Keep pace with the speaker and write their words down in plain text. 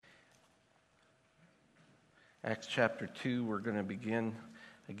Acts chapter 2, we're going to begin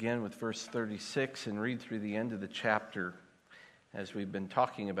again with verse 36 and read through the end of the chapter as we've been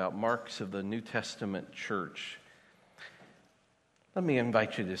talking about marks of the New Testament church. Let me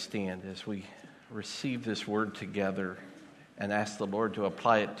invite you to stand as we receive this word together and ask the Lord to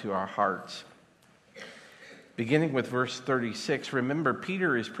apply it to our hearts. Beginning with verse 36, remember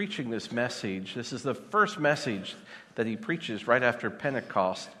Peter is preaching this message. This is the first message that he preaches right after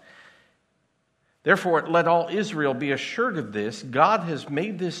Pentecost. Therefore, let all Israel be assured of this: God has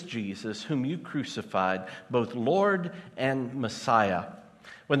made this Jesus, whom you crucified, both Lord and Messiah.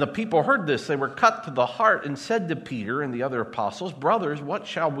 When the people heard this, they were cut to the heart and said to Peter and the other apostles, "Brothers, what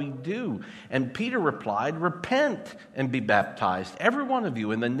shall we do?" And Peter replied, "Repent and be baptized, every one of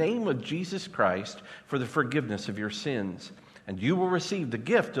you, in the name of Jesus Christ, for the forgiveness of your sins, and you will receive the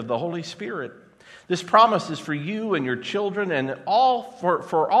gift of the Holy Spirit. This promise is for you and your children and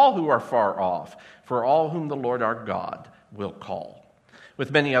for all who are far off, for all whom the Lord our God will call."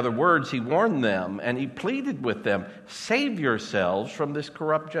 With many other words, he warned them and he pleaded with them, "Save yourselves from this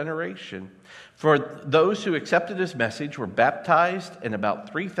corrupt generation." For those who accepted his message were baptized, and about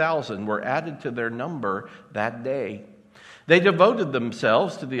 3,000 were added to their number that day. They devoted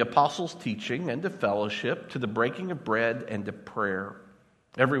themselves to the apostles' teaching and to fellowship, to the breaking of bread and to prayer.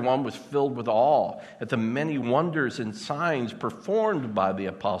 Everyone was filled with awe at the many wonders and signs performed by the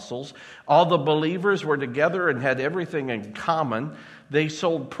apostles. All the believers were together and had everything in common. They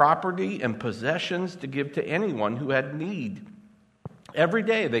sold property and possessions to give to anyone who had need. Every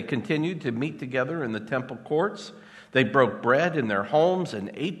day they continued to meet together in the temple courts. They broke bread in their homes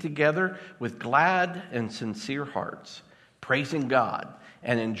and ate together with glad and sincere hearts, praising God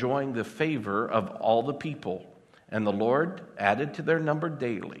and enjoying the favor of all the people. And the Lord added to their number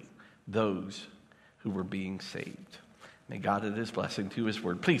daily those who were being saved. May God add his blessing to his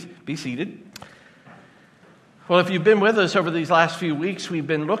word. Please be seated. Well, if you've been with us over these last few weeks, we've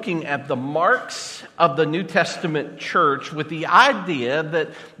been looking at the marks of the New Testament church with the idea that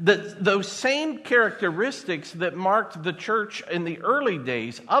those same characteristics that marked the church in the early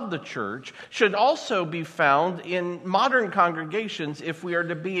days of the church should also be found in modern congregations if we are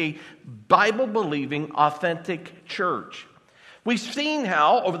to be a Bible-believing, authentic church. We've seen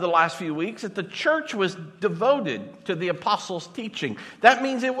how, over the last few weeks, that the church was devoted to the apostles' teaching. That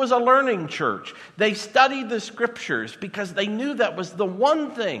means it was a learning church. They studied the scriptures because they knew that was the one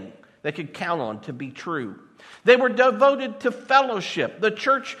thing they could count on to be true. They were devoted to fellowship. The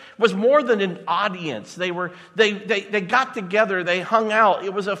church was more than an audience. They got together, they hung out.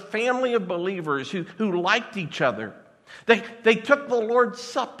 It was a family of believers who liked each other. They took the Lord's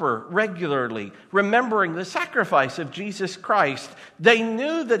Supper regularly, remembering the sacrifice of Jesus Christ. They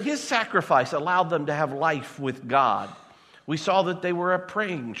knew that his sacrifice allowed them to have life with God. We saw that they were a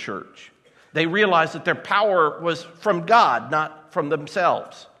praying church. They realized that their power was from God, not from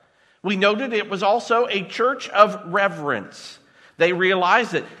themselves. We noted it was also a church of reverence. They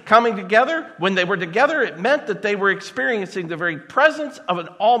realized that coming together, when they were together, it meant that they were experiencing the very presence of an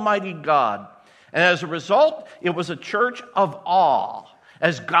almighty God. And as a result, it was a church of awe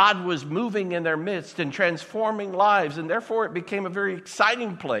as God was moving in their midst and transforming lives. And therefore, it became a very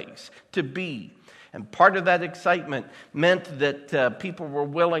exciting place to be. And part of that excitement meant that people were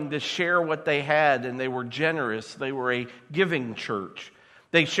willing to share what they had, and they were generous. They were a giving church.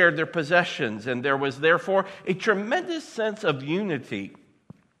 They shared their possessions, and there was therefore a tremendous sense of unity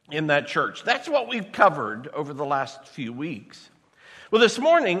in that church. That's what we've covered over the last few weeks. Well, this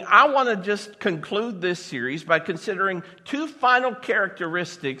morning, I want to just conclude this series by considering two final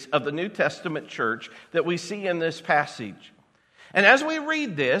characteristics of the New Testament church that we see in this passage. And as we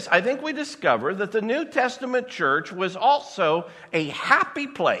read this, I think we discover that the New Testament church was also a happy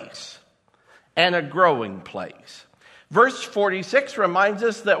place and a growing place. Verse 46 reminds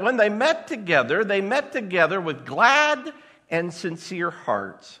us that when they met together with glad and sincere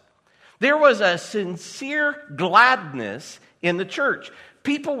hearts. There was a sincere gladness in the church.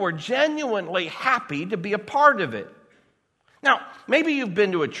 People were genuinely happy to be a part of it. Now, maybe you've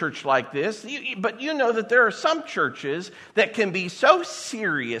been to a church like this, but you know that there are some churches that can be so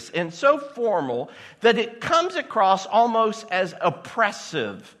serious and so formal that it comes across almost as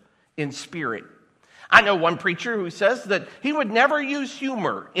oppressive in spirit. I know one preacher who says that he would never use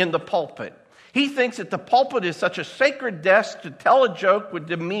humor in the pulpit. He thinks that the pulpit is such a sacred desk, to tell a joke would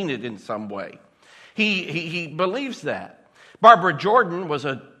demean it in some way. He believes that. Barbara Jordan was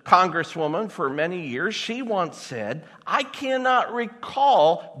a congresswoman for many years. She once said, "I cannot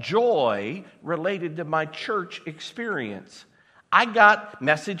recall joy related to my church experience. I got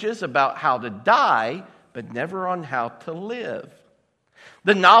messages about how to die, but never on how to live."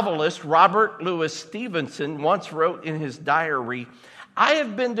 The novelist Robert Louis Stevenson once wrote in his diary, "I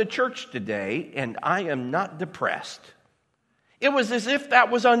have been to church today and I am not depressed." It was as if that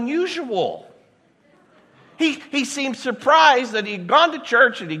was unusual. He seemed surprised that he'd gone to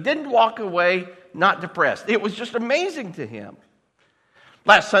church and he didn't walk away not depressed. It was just amazing to him.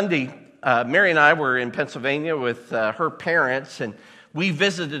 Last Sunday, Mary and I were in Pennsylvania with her parents, and we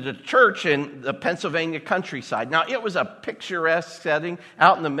visited a church in the Pennsylvania countryside. Now, it was a picturesque setting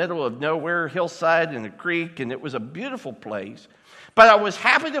out in the middle of nowhere, hillside and a creek, and it was a beautiful place. But I was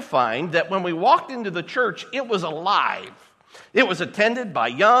happy to find that when we walked into the church, it was alive. It was attended by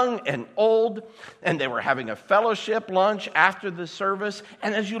young and old, and they were having a fellowship lunch after the service.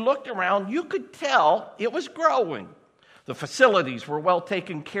 And as you looked around, you could tell it was growing. The facilities were well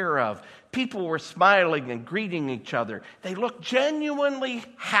taken care of. People were smiling and greeting each other. They looked genuinely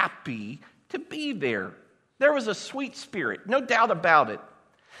happy to be there. There was a sweet spirit, no doubt about it.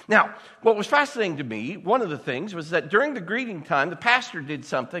 Now, what was fascinating to me, one of the things, was that during the greeting time, the pastor did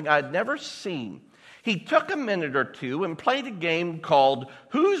something I'd never seen. He took a minute or two and played a game called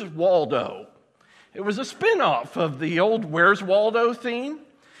Who's Waldo? It was a spin-off of the old Where's Waldo theme.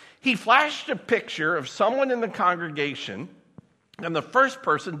 He flashed a picture of someone in the congregation, and the first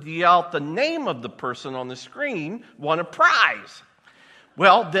person to yell out the name of the person on the screen won a prize.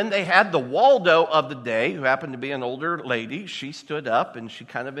 Well, then they had the Waldo of the day, who happened to be an older lady. She stood up and she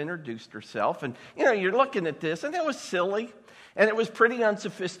kind of introduced herself. And, you're looking at this, and it was silly, and it was pretty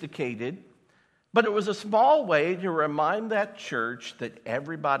unsophisticated. But it was a small way to remind that church that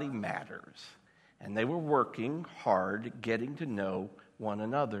everybody matters. And they were working hard, getting to know one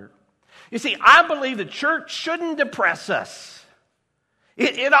another. You see, I believe the church shouldn't depress us.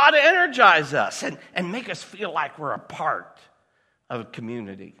 It ought to energize us and make us feel like we're a part of a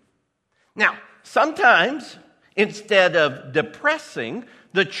community. Now, sometimes, instead of depressing,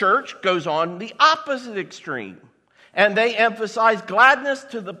 the church goes on the opposite extreme. And they emphasize gladness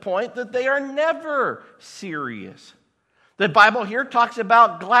to the point that they are never serious. The Bible here talks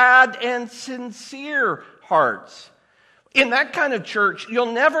about glad and sincere hearts. In that kind of church,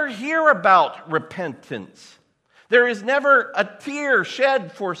 you'll never hear about repentance. There is never a tear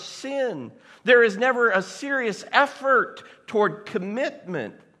shed for sin. There is never a serious effort toward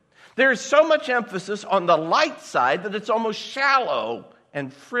commitment. There is so much emphasis on the light side that it's almost shallow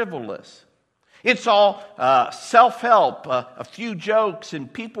and frivolous. It's all self-help, a few jokes,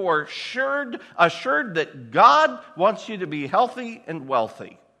 and people are assured that God wants you to be healthy and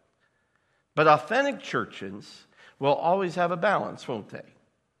wealthy. But authentic churches will always have a balance, won't they?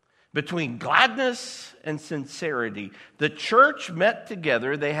 Between gladness and sincerity. The church met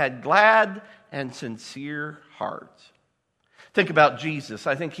together. They had glad and sincere hearts. Think about Jesus.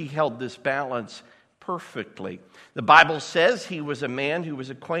 I think he held this balance perfectly. The Bible says he was a man who was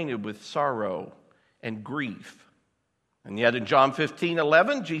acquainted with sorrow and grief. And yet in John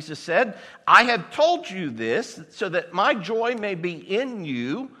 15:11, Jesus said, "I have told you this so that my joy may be in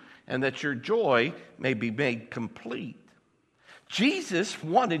you and that your joy may be made complete." Jesus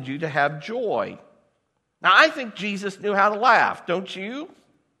wanted you to have joy. Now, I think Jesus knew how to laugh, don't you?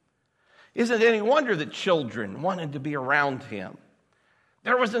 Isn't it any wonder that children wanted to be around him?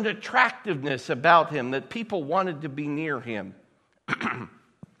 There was an attractiveness about him that people wanted to be near him. I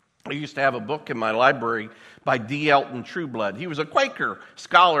used to have a book in my library by D. Elton Trueblood. He was a Quaker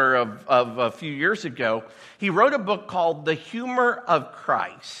scholar of a few years ago. He wrote a book called The Humor of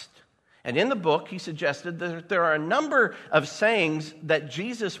Christ. And in the book, he suggested that there are a number of sayings that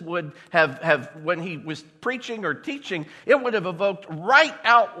Jesus would have when he was preaching or teaching, it would have evoked right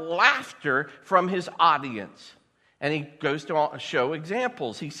out laughter from his audience. And he goes to show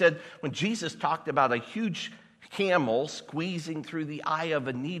examples. He said when Jesus talked about a huge camel squeezing through the eye of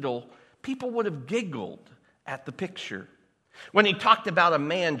a needle, people would have giggled at the picture. When he talked about a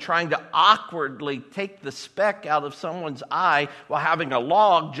man trying to awkwardly take the speck out of someone's eye while having a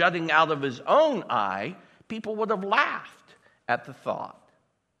log jutting out of his own eye, people would have laughed at the thought.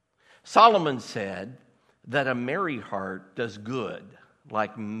 Solomon said that a merry heart does good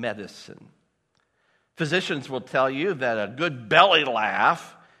like medicine. Physicians will tell you that a good belly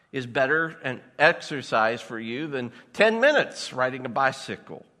laugh is better an exercise for you than 10 minutes riding a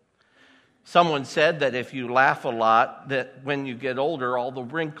bicycle. Someone said that if you laugh a lot, that when you get older, all the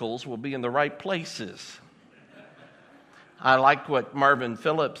wrinkles will be in the right places. I like what Marvin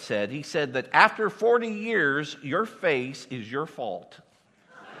Phillips said. He said that after 40 years, your face is your fault.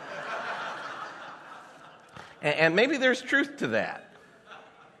 And maybe there's truth to that.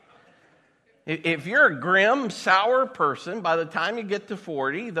 If you're a grim, sour person, by the time you get to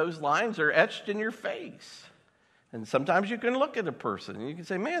 40, those lines are etched in your face. And sometimes you can look at a person and you can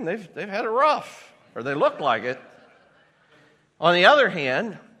say, man, they've had it rough, or they look like it. On the other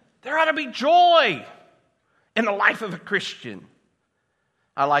hand, there ought to be joy in the life of a Christian.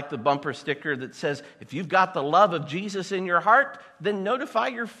 I like the bumper sticker that says, if you've got the love of Jesus in your heart, then notify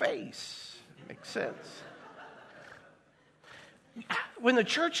your face. Makes sense. When the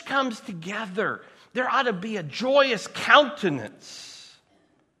church comes together, there ought to be a joyous countenance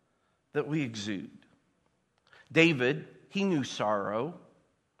that we exude. David, he knew sorrow,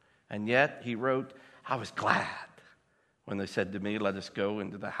 and yet he wrote, I was glad when they said to me, let us go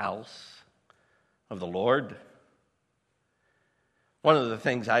into the house of the Lord. One of the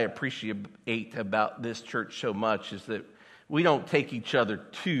things I appreciate about this church so much is that we don't take each other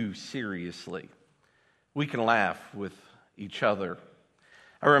too seriously. We can laugh with each other.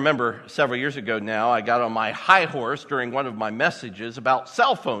 I remember several years ago now, I got on my high horse during one of my messages about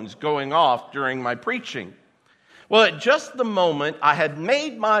cell phones going off during my preaching. Well, at just the moment I had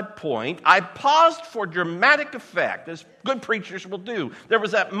made my point, I paused for dramatic effect, as good preachers will do. There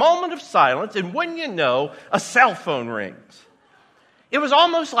was that moment of silence, and when you know, a cell phone rings. It was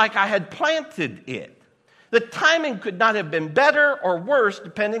almost like I had planted it. The timing could not have been better or worse,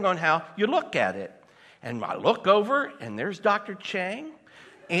 depending on how you look at it. And I look over, and there's Dr. Chang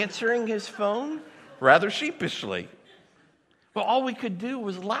answering his phone rather sheepishly. Well, all we could do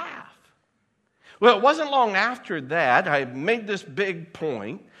was laugh. Well, it wasn't long after that, I made this big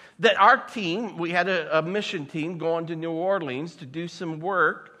point, that our team, we had a mission team going to New Orleans to do some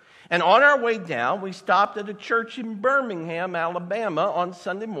work. And on our way down, we stopped at a church in Birmingham, Alabama on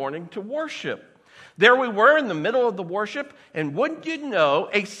Sunday morning to worship. There we were in the middle of the worship, and wouldn't you know,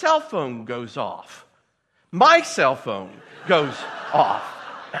 a cell phone goes off. My cell phone goes off.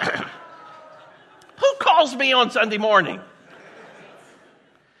 Who calls me on Sunday morning?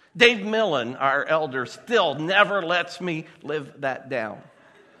 Dave Millen, our elder, still never lets me live that down.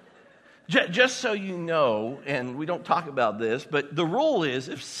 Just so you know, and we don't talk about this, but the rule is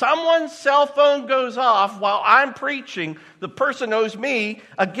if someone's cell phone goes off while I'm preaching, the person owes me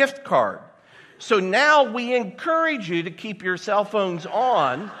a gift card. So now we encourage you to keep your cell phones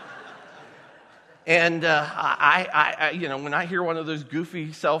on. And I when I hear one of those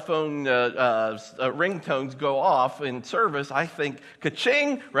goofy cell phone ringtones go off in service, I think,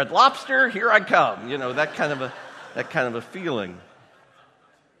 ka-ching, Red Lobster, here I come. You know, that kind of a feeling.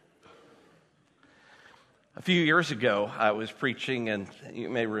 A few years ago, I was preaching, and you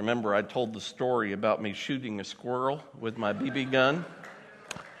may remember I told the story about me shooting a squirrel with my BB gun.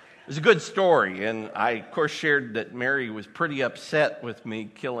 It was a good story, and I, of course, shared that Mary was pretty upset with me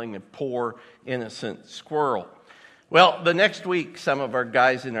killing a poor, innocent squirrel. Well, the next week, some of our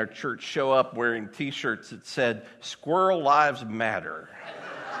guys in our church show up wearing T-shirts that said, "Squirrel Lives Matter."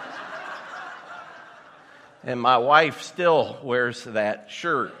 And my wife still wears that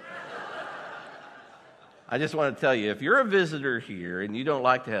shirt. I just want to tell you, if you're a visitor here and you don't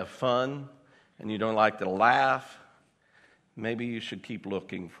like to have fun and you don't like to laugh, maybe you should keep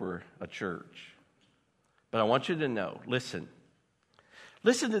looking for a church. But I want you to know, listen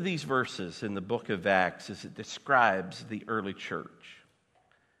to these verses in the book of Acts as it describes the early church.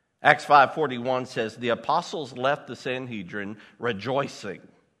 Acts 5:41 says, the apostles left the Sanhedrin rejoicing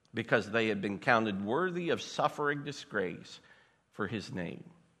because they had been counted worthy of suffering disgrace for his name.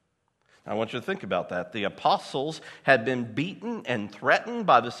 I want you to think about that. The apostles had been beaten and threatened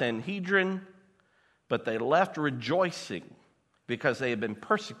by the Sanhedrin, but they left rejoicing because they had been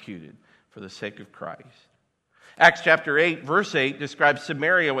persecuted for the sake of Christ. Acts chapter 8, verse 8 describes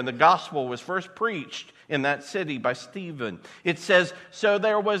Samaria when the gospel was first preached in that city by Stephen. It says, so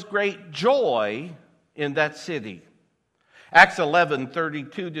there was great joy in that city. Acts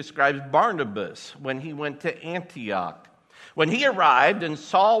 11:32 describes Barnabas when he went to Antioch. When he arrived and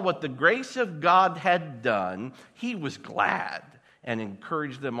saw what the grace of God had done, he was glad and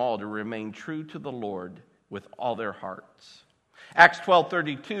encouraged them all to remain true to the Lord with all their hearts. Acts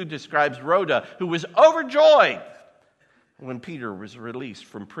 12:32 describes Rhoda, who was overjoyed when Peter was released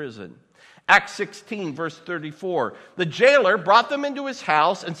from prison. Acts 16, verse 34, the jailer brought them into his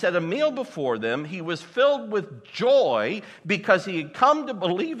house and set a meal before them. He was filled with joy because he had come to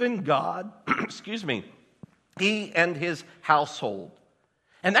believe in God. He and his household.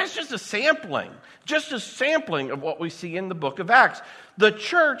 And that's just a sampling of what we see in the book of Acts. The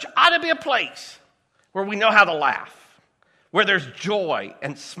church ought to be a place where we know how to laugh, where there's joy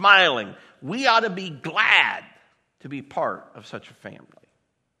and smiling. We ought to be glad to be part of such a family.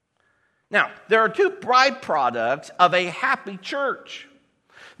 Now, there are two byproducts of a happy church.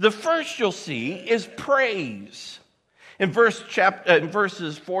 The first you'll see is praise. In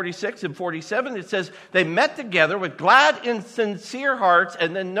verses 46 and 47, it says, they met together with glad and sincere hearts,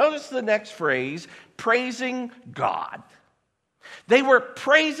 and then notice the next phrase, praising God. They were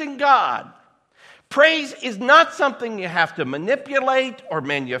praising God. Praise is not something you have to manipulate or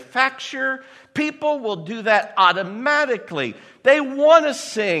manufacture. People will do that automatically. They want to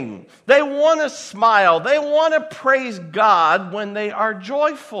sing. They want to smile. They want to praise God when they are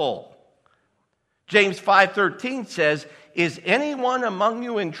joyful. James 5:13 says, is anyone among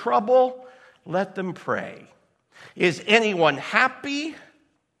you in trouble? Let them pray. Is anyone happy?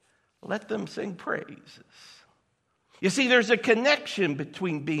 Let them sing praises. You see, there's a connection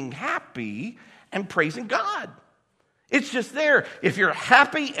between being happy and praising God. It's just there. If you're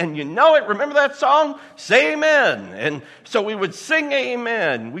happy and you know it, remember that song? Say amen. And so we would sing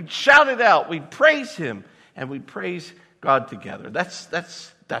amen. We'd shout it out. We'd praise him. And we'd praise God together. That's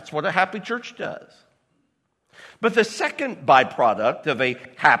what a happy church does. But the second byproduct of a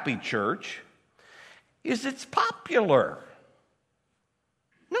happy church is it's popular.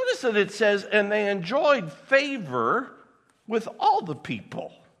 Notice that it says, and they enjoyed favor with all the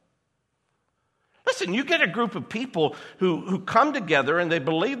people. Listen, you get a group of people who come together and they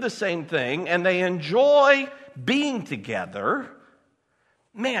believe the same thing and they enjoy being together.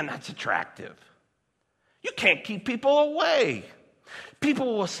 Man, that's attractive. You can't keep people away.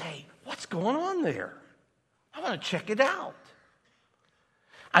 People will say, what's going on there? I want to check it out.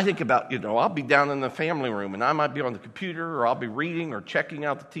 I think about, I'll be down in the family room and I might be on the computer or I'll be reading or checking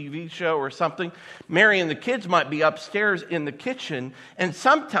out the TV show or something. Mary and the kids might be upstairs in the kitchen and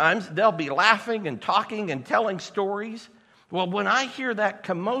sometimes they'll be laughing and talking and telling stories. Well, when I hear that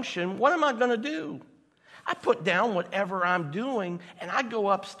commotion, what am I going to do? I put down whatever I'm doing and I go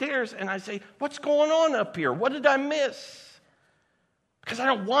upstairs and I say, what's going on up here? What did I miss? Because I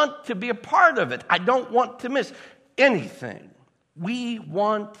don't want to be a part of it. I don't want to miss anything. We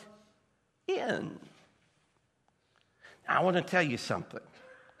want in. Now, I want to tell you something.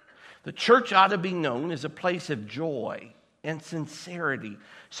 The church ought to be known as a place of joy and sincerity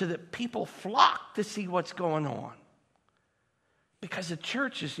so that people flock to see what's going on. Because the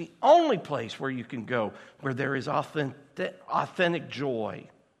church is the only place where you can go where there is authentic joy,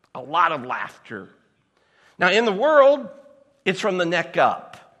 a lot of laughter. Now, in the world, it's from the neck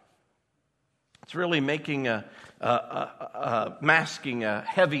up. It's really masking a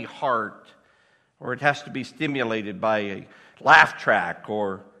heavy heart, or it has to be stimulated by a laugh track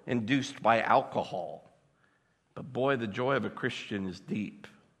or induced by alcohol. But boy, the joy of a Christian is deep.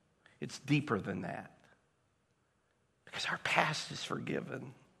 It's deeper than that. Because our past is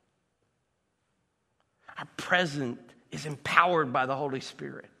forgiven. Our present is empowered by the Holy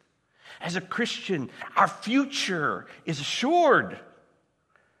Spirit. As a Christian, our future is assured.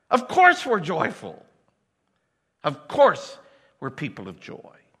 Of course we're joyful. Of course we're people of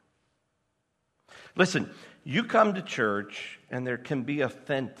joy. Listen, you come to church and there can be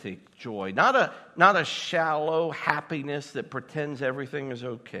authentic joy. Not a shallow happiness that pretends everything is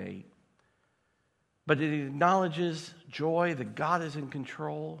okay. But it acknowledges joy that God is in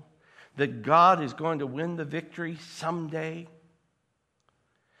control. That God is going to win the victory someday.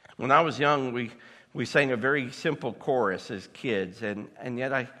 When I was young, we sang a very simple chorus as kids, and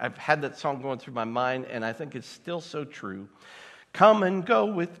yet I've had that song going through my mind, and I think it's still so true. Come and go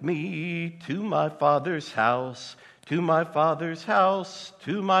with me to my Father's house, to my Father's house,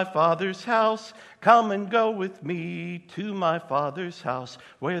 to my Father's house. Come and go with me to my Father's house,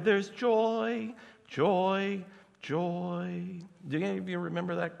 where there's joy, joy, joy. Do any of you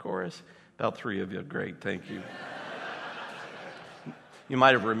remember that chorus? About 3 of you. Great, thank you. You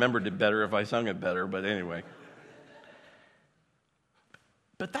might have remembered it better if I sung it better, but anyway.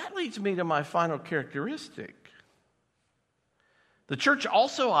 But that leads me to my final characteristic. The church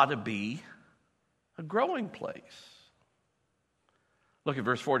also ought to be a growing place. Look at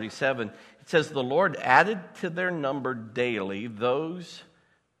verse 47. It says, the Lord added to their number daily those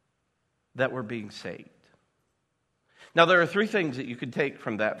that were being saved. Now, there are 3 things that you could take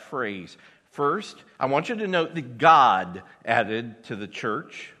from that phrase. First, I want you to note that God added to the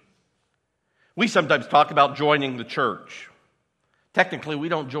church. We sometimes talk about joining the church. Technically, we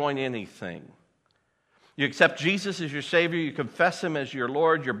don't join anything. You accept Jesus as your Savior, you confess Him as your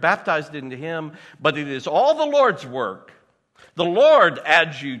Lord, you're baptized into Him, but it is all the Lord's work. The Lord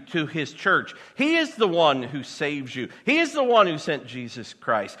adds you to His church. He is the one who saves you. He is the one who sent Jesus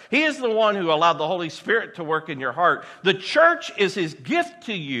Christ. He is the one who allowed the Holy Spirit to work in your heart. The church is His gift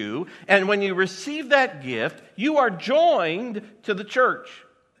to you, and when you receive that gift, you are joined to the church.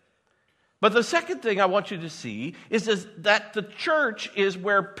 But the second thing I want you to see is that the church is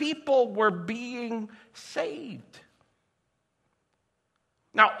where people were being saved.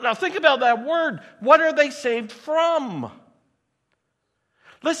 Now think about that word. What are they saved from?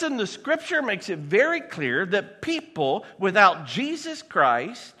 Listen, the Scripture makes it very clear that people without Jesus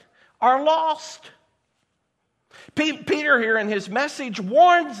Christ are lost. Peter here in his message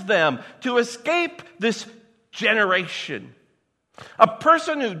warns them to escape this generation. A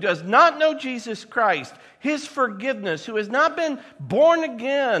person who does not know Jesus Christ, his forgiveness, who has not been born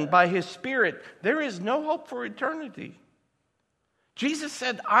again by his Spirit, there is no hope for eternity. Jesus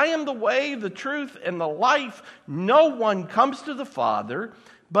said, I am the way, the truth, and the life. No one comes to the Father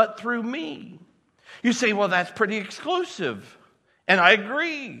but through me. You say, well, that's pretty exclusive. And I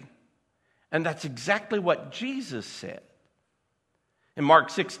agree. And that's exactly what Jesus said. In Mark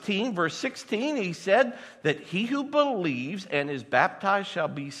 16, verse 16, he said that he who believes and is baptized shall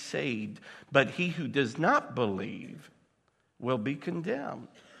be saved, but he who does not believe will be condemned.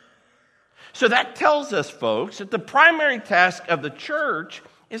 So that tells us, folks, that the primary task of the church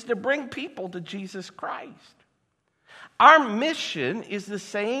is to bring people to Jesus Christ. Our mission is the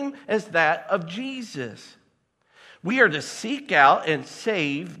same as that of Jesus. We are to seek out and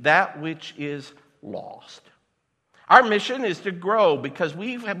save that which is lost. Our mission is to grow because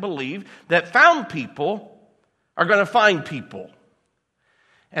we believe that found people are going to find people.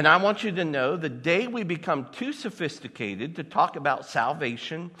 And I want you to know the day we become too sophisticated to talk about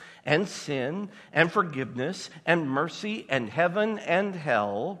salvation and sin and forgiveness and mercy and heaven and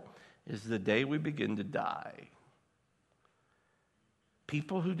hell is the day we begin to die.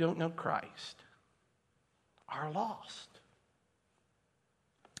 People who don't know Christ are lost.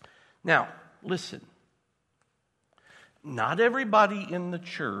 Now, listen. Not everybody in the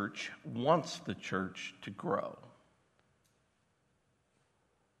church wants the church to grow.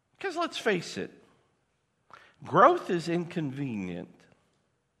 Because let's face it, growth is inconvenient.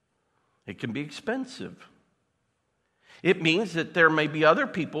 It can be expensive. It means that there may be other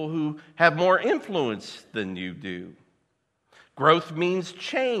people who have more influence than you do. Growth means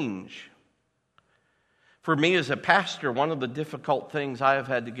change. For me as a pastor, one of the difficult things I have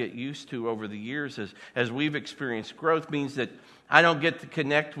had to get used to over the years as we've experienced growth means that I don't get to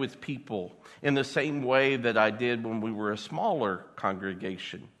connect with people in the same way that I did when we were a smaller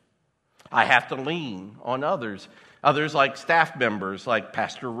congregation. I have to lean on others like staff members like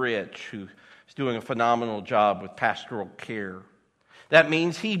Pastor Rich, who's doing a phenomenal job with pastoral care. That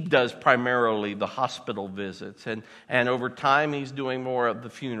means he does primarily the hospital visits, and over time he's doing more of the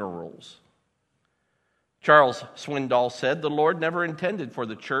funerals. Charles Swindoll said, the Lord never intended for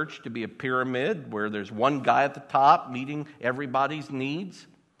the church to be a pyramid where there's one guy at the top meeting everybody's needs,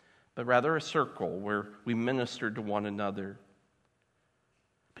 but rather a circle where we minister to one another.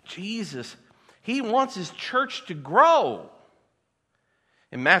 But Jesus, he wants his church to grow.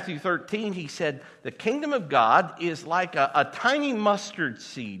 In Matthew 13, he said, the kingdom of God is like a tiny mustard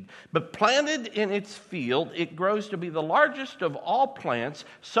seed, but planted in its field, it grows to be the largest of all plants,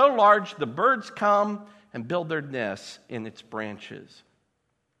 so large the birds come and build their nests in its branches.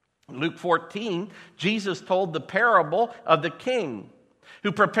 In Luke 14, Jesus told the parable of the king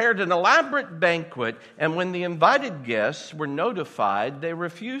who prepared an elaborate banquet, and when the invited guests were notified, they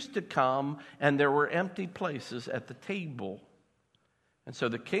refused to come, and there were empty places at the table. And so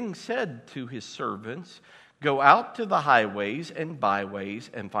the king said to his servants, go out to the highways and byways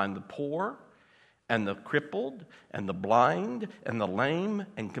and find the poor and the crippled and the blind and the lame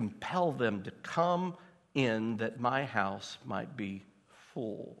and compel them to come in that my house might be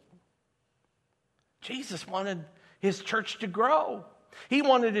full. Jesus wanted his church to grow. He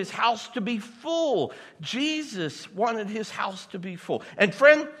wanted his house to be full. Jesus wanted his house to be full. And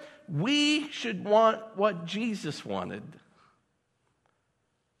friend, we should want what Jesus wanted.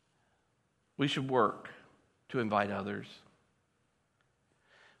 We should work to invite others.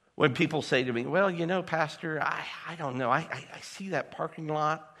 When people say to me, well, you know, Pastor, I don't know. I see that parking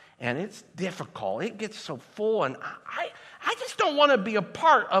lot and it's difficult. It gets so full and I just don't want to be a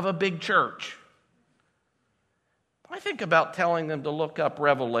part of a big church. I think about telling them to look up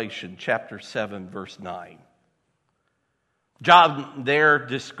Revelation chapter 7, verse 9. John there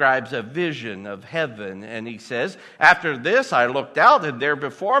describes a vision of heaven, and he says, after this I looked out, and there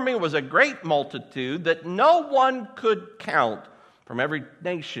before me was a great multitude that no one could count, from every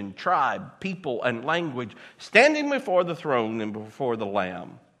nation, tribe, people, and language, standing before the throne and before the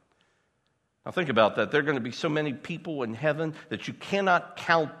Lamb. Now think about that. There are going to be so many people in heaven that you cannot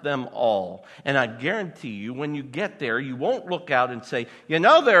count them all. And I guarantee you, when you get there, you won't look out and say, you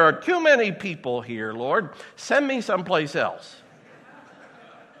know, there are too many people here, Lord. Send me someplace else.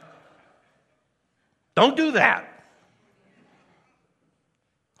 Don't do that.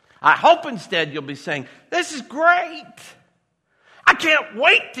 I hope instead you'll be saying, this is great. I can't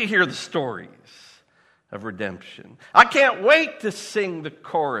wait to hear the stories of redemption. I can't wait to sing the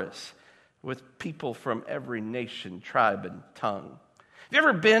chorus with people from every nation, tribe, and tongue. Have you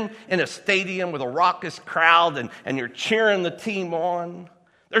ever been in a stadium with a raucous crowd and you're cheering the team on?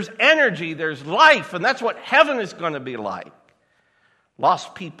 There's energy, there's life, and that's what heaven is going to be like.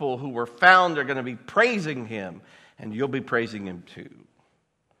 Lost people who were found are going to be praising him, and you'll be praising him too.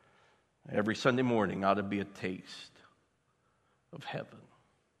 Every Sunday morning ought to be a taste of heaven.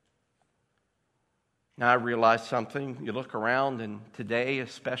 Now I realize something. You look around, and today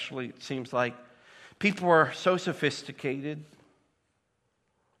especially, it seems like people are so sophisticated.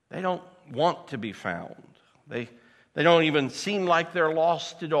 They don't want to be found. They don't even seem like they're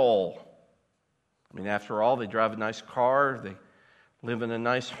lost at all. I mean, after all, they drive a nice car. They live in a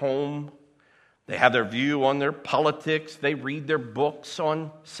nice home. They have their view on their politics. They read their books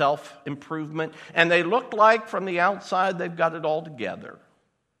on self-improvement. And they look like, from the outside, they've got it all together.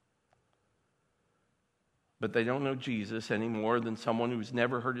 But they don't know Jesus any more than someone who's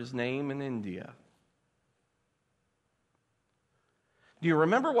never heard his name in India. Do you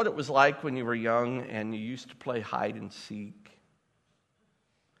remember what it was like when you were young and you used to play hide and seek?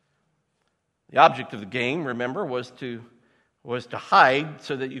 The object of the game, remember, was to hide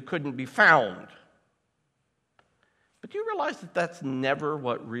so that you couldn't be found. But you realize that that's never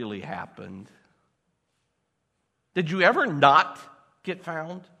what really happened. Did you ever not get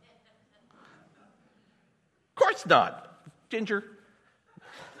found? Of course not. Ginger's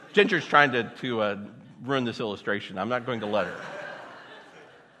trying to ruin this illustration. I'm not going to let her.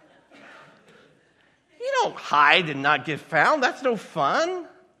 You don't hide and not get found. That's no fun.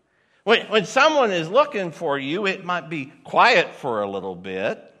 When someone is looking for you, it might be quiet for a little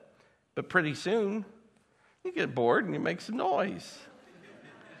bit, but pretty soon you get bored and you make some noise.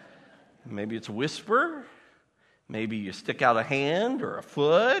 Maybe it's a whisper. Maybe you stick out a hand or a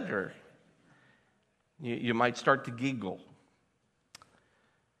foot, or you might start to giggle.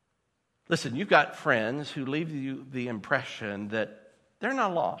 Listen, you've got friends who leave you the impression that they're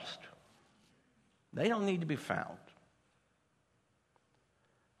not lost. They don't need to be found.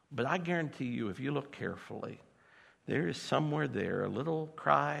 But I guarantee you, if you look carefully, there is somewhere there a little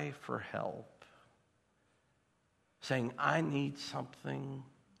cry for help, saying, I need something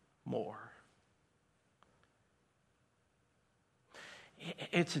more.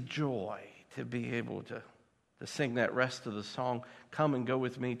 It's a joy to be able to sing that rest of the song, Come and Go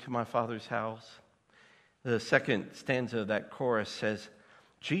With Me to My Father's House. The second stanza of that chorus says,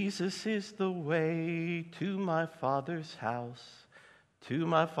 Jesus is the way to my Father's house, to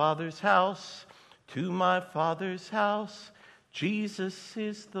my Father's house, to my Father's house. Jesus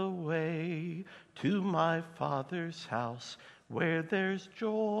is the way to my Father's house, where there's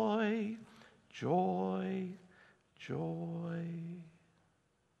joy, joy, joy.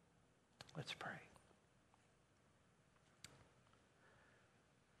 Let's pray.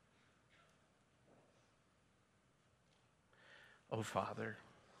 Oh, Father,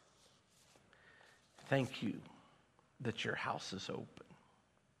 thank you that your house is open.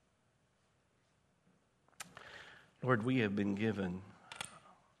 Lord, we have been given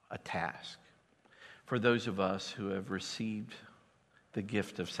a task for those of us who have received the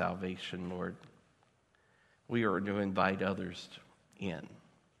gift of salvation, Lord. We are to invite others in.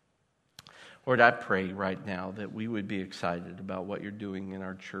 Lord, I pray right now that we would be excited about what you're doing in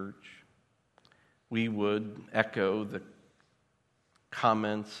our church. We would echo the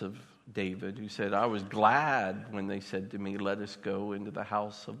comments of David, who said, I was glad when they said to me, let us go into the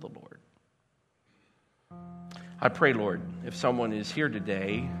house of the Lord. I pray, Lord, if someone is here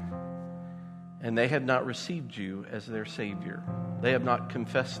today and they have not received you as their Savior, they have not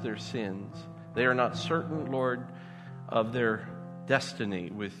confessed their sins, they are not certain, Lord, of their destiny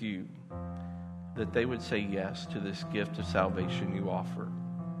with you, that they would say yes to this gift of salvation you offer.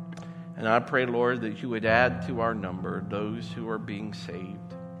 And I pray, Lord, that you would add to our number those who are being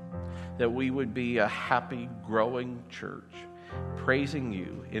saved, that we would be a happy, growing church, praising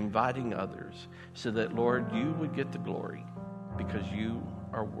you, inviting others, so that, Lord, you would get the glory because you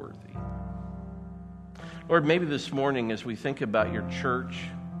are worthy. Lord, maybe this morning as we think about your church,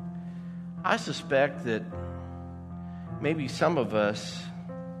 I suspect that maybe some of us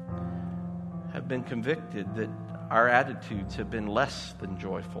have been convicted that our attitudes have been less than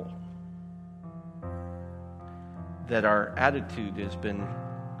joyful, that our attitude has been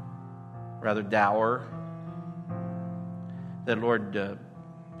rather dour, that, Lord,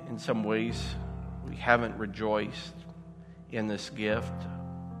 in some ways we haven't rejoiced in this gift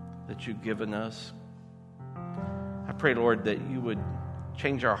that you've given us. I pray, Lord, that you would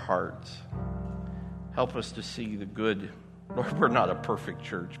change our hearts. Help us to see the good Lord, we're not a perfect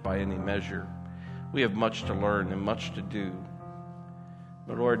church by any measure. We have much to learn and much to do.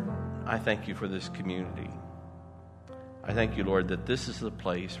 But Lord, I thank you for this community. I thank you, Lord, that this is the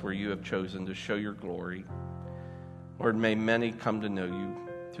place where you have chosen to show your glory. Lord, may many come to know you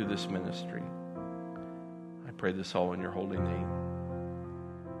through this ministry. I pray this all in your holy name.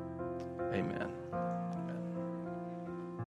 Amen.